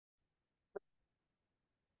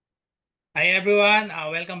Hi everyone,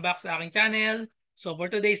 welcome back sa aking channel. So for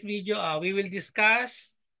today's video, we will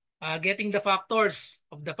discuss getting the factors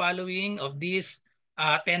of the following of these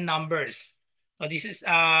 10 numbers. So this is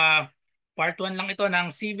part 1 lang ito ng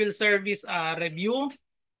Civil Service Review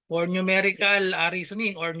for numerical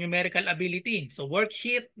reasoning or numerical ability. So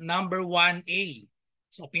worksheet number 1A.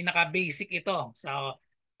 So pinaka-basic ito. So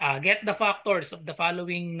get the factors of the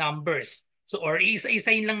following numbers. So or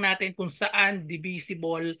isa-isahin lang natin kung saan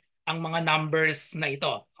divisible ang mga numbers na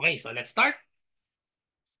ito. Okay, so let's start.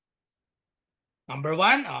 Number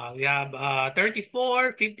 1, we have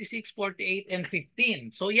 34, 56, 48, and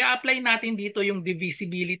 15. So i-apply natin dito yung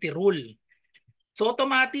divisibility rule. So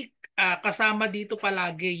automatic kasama dito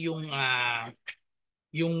palagi yung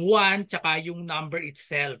 1 tsaka yung number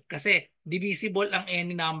itself. Kasi divisible ang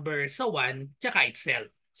any number sa 1 tsaka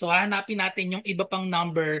itself. So hanapin natin yung iba pang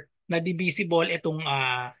number na divisible itong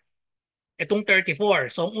 34.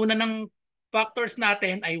 So ang una ng factors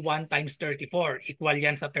natin ay 1 times 34. Equal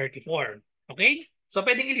yan sa 34. Okay? So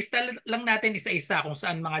pwedeng ilista lang natin isa-isa kung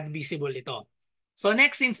saan mga divisible ito. So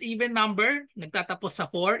next, since even number, nagtatapos sa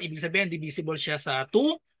 4, ibig sabihin divisible siya sa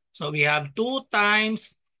 2. So we have 2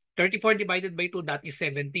 times 34 divided by 2, that is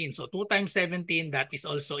 17. So 2 times 17, that is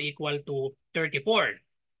also equal to 34.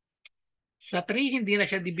 Sa 3, hindi na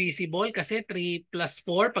siya divisible kasi 3 plus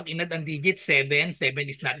 4, pag inad ang digit, 7. 7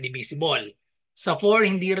 is not divisible. Sa 4,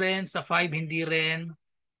 hindi rin. Sa 5, hindi rin.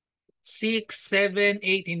 6, 7,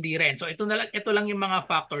 8, hindi rin. So ito lang yung mga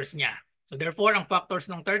factors niya. So therefore, ang factors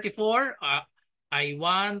ng 34 ay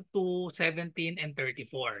 1, 2, 17, and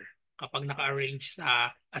 34 kapag naka-arrange sa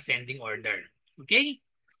ascending order. Okay?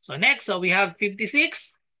 So next, so we have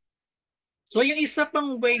 56. So yung isa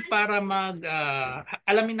pang way para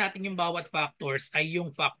alamin natin yung bawat factors ay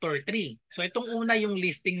yung factor 3. So itong una yung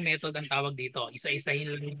listing method ang tawag dito.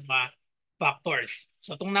 Isa-isahin lang yung mga factors.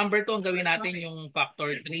 So itong number 2 ang gawin natin yung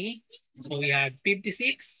factor 3. So we have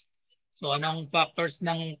 56. So anong factors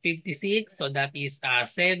ng 56? So that is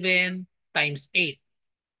 7 times 8.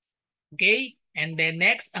 Okay? And then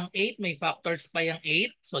next, ang 8 may factors pa yung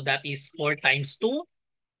 8. So that is 4 times 2.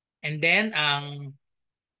 And then ang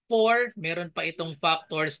 4, meron pa itong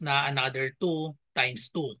factors na another 2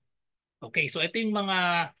 times 2. Okay, so ito yung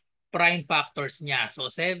mga prime factors niya.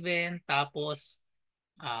 So 7, tapos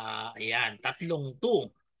ayan, tatlong 2.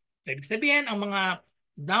 So, ibig sabihin, ang mga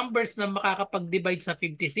numbers na makakapag-divide sa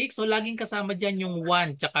 56, so laging kasama dyan yung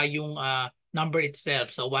 1 tsaka yung number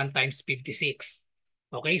itself. So 1 times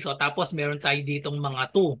 56. Okay, so tapos meron tayo ditong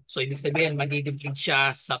mga 2. So ibig sabihin, madidivide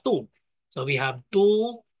siya sa 2. So we have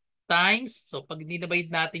 2 times, so pag dinivide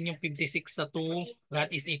natin yung 56 sa 2, that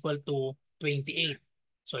is equal to 28.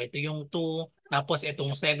 So ito yung 2, tapos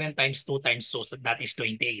itong 7 times 2 times 2, so that is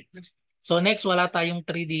 28. So next, wala tayong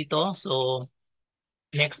 3 dito. So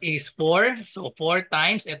next is 4. So 4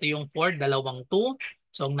 times, ito yung 4, dalawang 2.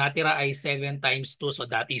 So ang natira ay 7 times 2. So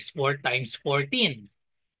that is 4 times 14.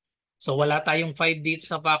 So wala tayong 5 dito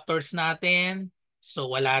sa factors natin.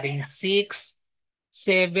 So wala ring 6,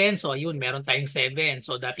 7. So ayun, meron tayong 7.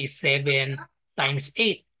 So that is 7 times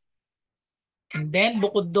 8. And then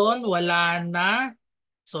bukod doon, wala na.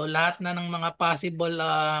 So lahat na ng mga possible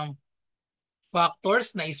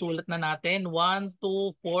factors na isulat na natin. 1,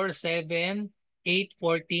 2, 4, 7, 8,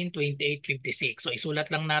 14, 28, 56. So isulat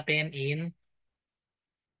lang natin in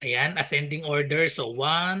ayan, ascending order. So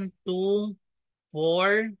 1, 2,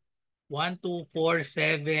 4, 1, 2, 4,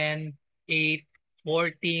 7, 8,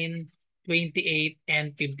 14, 28,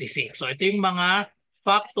 and 56. So ito yung mga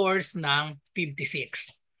factors ng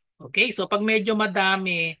 56. Okay, so pag medyo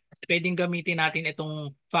madami, pwedeng gamitin natin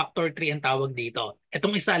itong factor 3 ang tawag dito.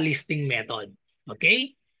 Itong isa, listing method.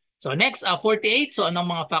 Okay? So next, 48. So anong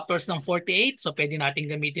mga factors ng 48? So pwede natin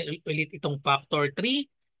gamitin ulit itong factor 3.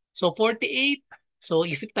 So 48, so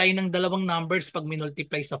isip tayo ng dalawang numbers pag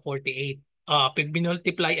minultiply sa 48. Pag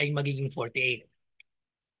minultiply ay magiging 48.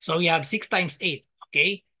 So we have 6 times 8.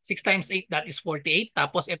 Okay? 6 times 8, that is 48.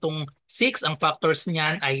 Tapos itong 6, ang factors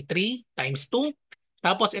niyan ay 3 times 2.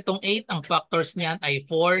 Tapos itong 8, ang factors niyan ay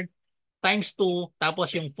 4 times 2. Tapos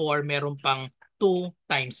yung 4, meron pang 2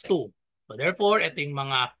 times 2. So therefore, ito yung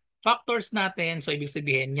mga factors natin. So ibig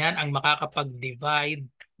sabihin yan ang makakapag-divide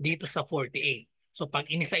dito sa 48. So pag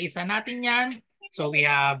inisa-isa natin yan, so we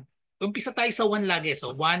have, umpisa tayo sa 1 lagi.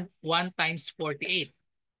 So 1 times 48.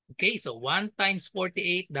 Okay, so 1 times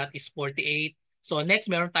 48, that is 48. So next,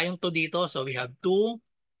 meron tayong 2 dito. So we have 2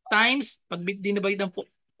 times, pag dinivide ng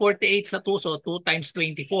 48 sa 2, so 2 times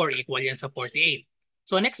 24, equal yan sa 48.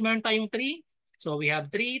 So next, meron tayong 3. So we have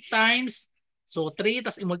 3 times, so 3,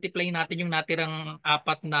 tas i-multiply natin yung natirang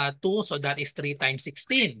 4 na 2, so that is 3 times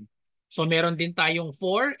 16. So meron din tayong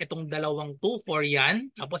 4, itong dalawang 2, 4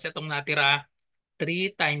 yan. Tapos itong natira,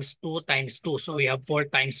 3 times 2 times 2. So we have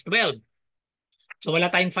 4 times 12. So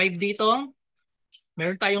wala tayong 5 dito.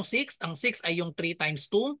 Meron tayong 6. Ang 6 ay yung 3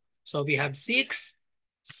 times 2. So we have 6.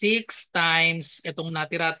 6 times itong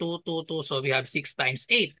natira 2, 2, 2. So we have 6 times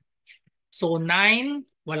 8. So 9,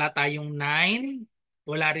 wala tayong 9.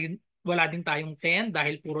 Wala din tayong 10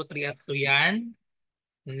 dahil puro 3 at 2 yan.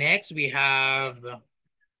 Next, we have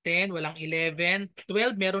 10, walang 11.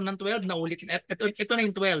 12, meron ng 12 na ulit. Ito na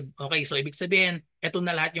yung 12. Okay, so ibig sabihin, ito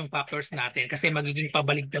na lahat yung factors natin kasi magiging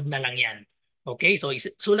pabaligtad na lang yan. Okay, so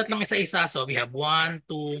sulat lang isa-isa. So we have 1,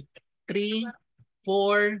 2, 3,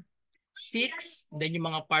 4, 6. Then yung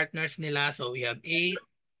mga partners nila. So we have 8,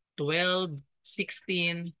 12,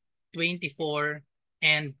 16, 24,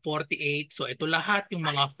 and 48. So ito lahat yung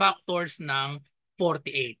mga factors ng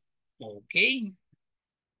 48. Okay.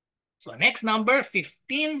 So next number,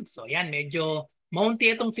 15. So yan, medyo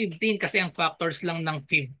mounty itong 15 kasi ang factors lang ng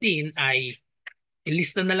 15 ay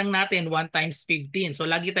ilista na lang natin 1 times 15. So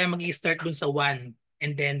lagi tayo mag-i-start dun sa 1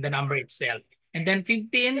 and then the number itself. And then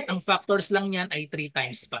 15, ang factors lang yan ay 3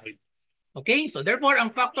 times 5. Okay, so therefore ang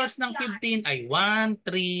factors ng 15 ay 1,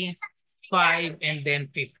 3, 5, and then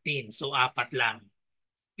 15. So apat lang.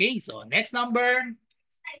 Okay, so next number.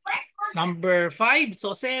 Number 5,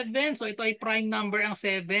 so 7. So ito ay prime number ang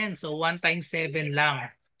 7. So 1 times 7 lang.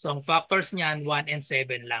 So ang factors niyan 1 and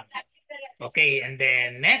 7 lang. Okay, and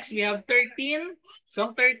then next we have 13. So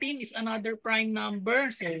ang 13 is another prime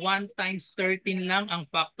number. So 1 times 13 lang ang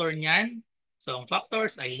factor niyan. So ang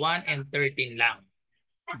factors ay 1 and 13 lang.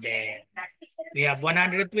 Then we have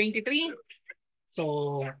 123.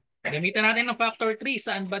 So gamitan natin ng factor 3.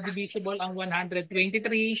 Saan ba divisible ang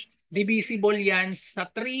 123? Divisible yan sa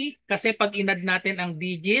 3 kasi pag inad natin ang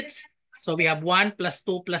digits, so we have 1 plus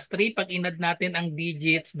 2 plus 3. Pag inad natin ang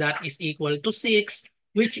digits, that is equal to 6,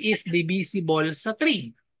 which is divisible sa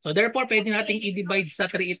 3. So therefore, pwede natin i-divide sa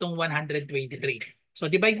 3 itong 123. So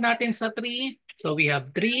divide natin sa 3. So we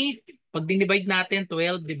have 3. Pag dinivide natin,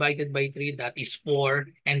 12 divided by 3, that is 4.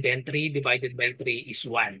 And then 3 divided by 3 is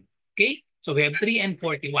 1. Okay? So we have 3 and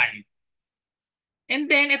 41. And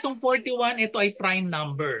then itong 41, ito ay prime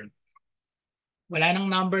number. Wala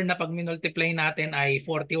nang number na pag minultiply natin ay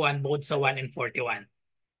 41 both sa 1 and 41.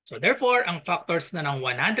 So therefore, ang factors na ng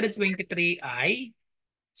 123 ay,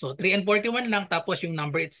 so 3 and 41 lang tapos yung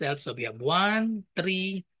number itself. So we have 1,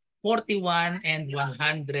 3, 41, and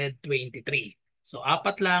 123. So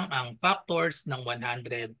apat lang ang factors ng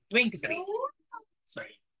 123.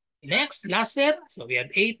 Sorry. Next, last set. So we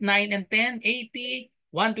have 8, 9, and 10, 80,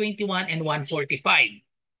 121, and 145.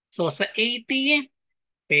 So sa 80,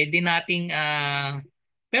 pwede nating,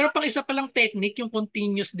 pero pang isa palang technique, yung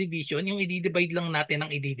continuous division, yung i-divide lang natin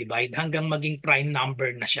ang i-divide hanggang maging prime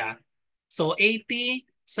number na siya. So 80,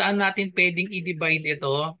 saan natin pwedeng i-divide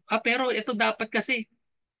ito? Pero ito dapat kasi,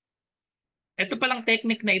 ito palang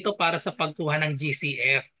technique na ito para sa pagkuha ng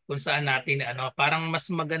GCF kung saan natin parang mas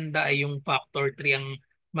maganda ay yung factor 3 ang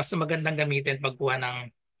mas magandang gamitin pagkuha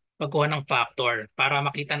ng factor para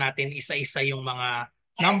makita natin isa-isa yung mga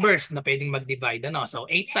numbers na pwedeng mag-divide So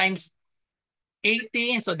 8 times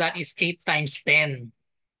 80, so that is 8 times 10.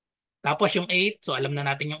 Tapos yung 8, so alam na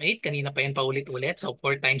natin yung 8, kanina pa yan paulit-ulit. So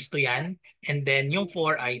 4 times 2 yan. And then yung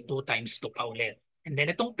 4 ay 2 times 2 paulit. And then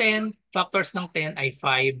itong 10, factors ng 10 ay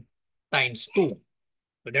 5 times 2.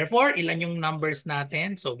 So therefore, ilan yung numbers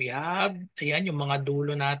natin? So we have, ayan, yung mga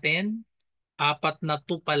dulo natin. Apat na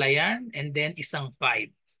 2 pala yan. And then isang 5.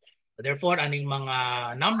 So therefore, ano yung mga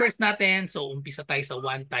numbers natin? So umpisa tayo sa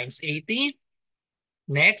 1 times 80.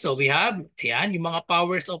 Next, so we have, ayan, yung mga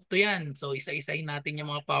powers of 2 yan. So isa-isahin natin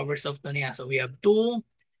yung mga powers of 2 niya. So we have 2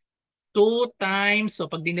 times,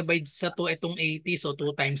 so pag dinivide sa 2 itong 80, so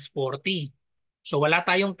 2 times 40. So wala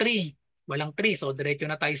tayong 3. Walang 3, so diretso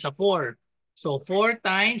na tayo sa 4. So 4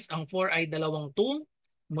 times, ang 4 ay dalawang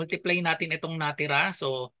 2. Multiply natin itong natira.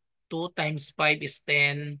 So 2 times 5 is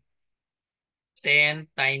 10.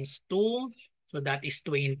 10 times 2, so that is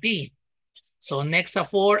 20. So next sa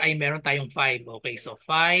 4 ay meron tayong 5. Okay, so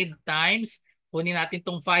 5 times, kunin natin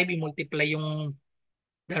itong 5, i-multiply yung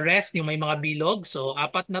the rest, yung may mga bilog. So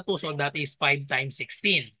apat na 2, so that is 5 times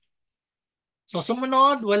 16. So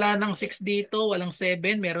sumunod, wala nang 6 dito, walang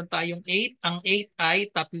 7, meron tayong 8. Ang 8 ay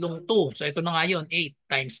tatlong 2. So ito na nga yun, 8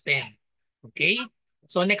 times 10. Okay?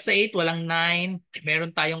 So next sa 8, walang 9,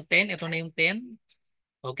 meron tayong 10. Ito na yung 10.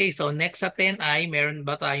 Okay, so next sa 10 ay meron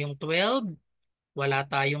ba tayong 12? Wala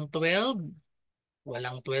tayong 12.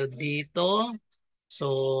 Walang 12 dito.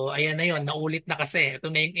 So, ayan na yun. Naulit na kasi.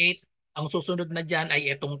 Ito na yung 8. Ang susunod na dyan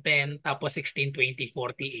ay itong 10. Tapos 16, 20,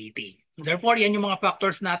 40, 80. Therefore, yan yung mga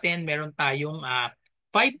factors natin. Meron tayong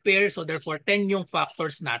 5 pairs. So therefore, 10 yung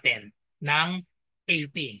factors natin ng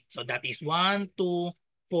 80. So that is 1, 2,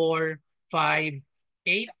 4, 5,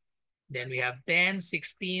 8. Then we have 10,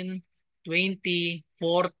 16, 20,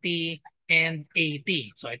 40, and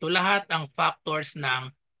 80. So ito lahat ang factors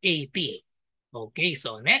ng 80. Okay,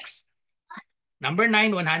 so next. Number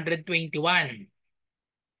 9, 121.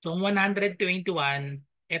 So ang 121,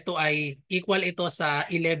 ito ay equal ito sa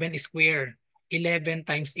 11 square. 11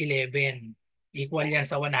 times 11. Equal yan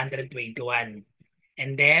sa 121.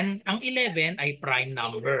 And then, ang 11 ay prime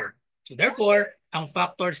number. So therefore, ang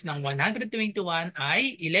factors ng 121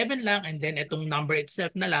 ay 11 lang and then itong number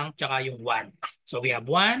itself na lang tsaka yung 1. So we have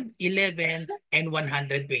 1, 11, and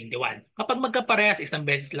 121. Kapag magkaparehas, isang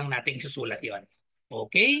beses lang natin isusulat yon.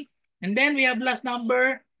 Okay? And then we have last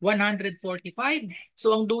number, 145.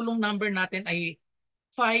 So ang dulong number natin ay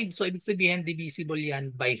 5. So ibig sabihin, divisible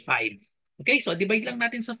yan by 5. Okay, so divide lang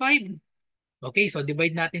natin sa 5. Okay, so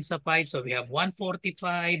divide natin sa 5. So we have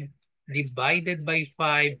 145 divided by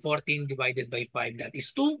 5. 14 divided by 5. That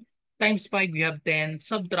is 2. Times 5, we have 10.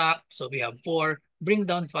 Subtract. So we have 4. Bring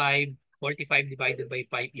down 5. 45 divided by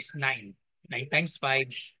 5 is 9. 9 times 5,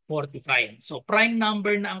 45. So prime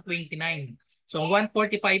number na ang 29. So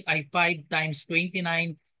 145 ay 5 times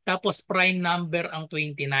 29. Tapos prime number ang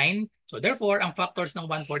 29. So therefore, ang factors ng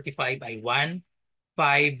 145 ay 1,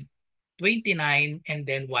 5, 29, and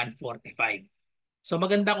then 145. So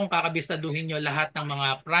maganda kung kakabisaduhin nyo lahat ng mga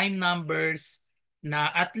prime numbers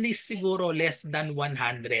na at least siguro less than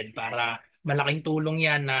 100 para malaking tulong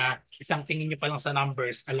yan na isang tingin nyo pa lang sa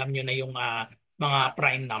numbers, alam nyo na yung mga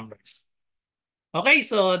prime numbers. Okay,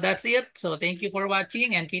 so that's it. So thank you for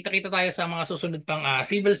watching and kita-kita tayo sa mga susunod pang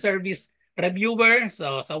civil service reviewer.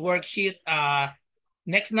 So sa worksheet,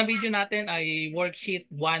 next na video natin ay worksheet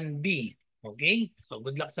 1B. Okay, so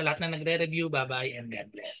good luck sa lahat na nagre-review. Bye-bye and God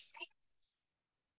bless.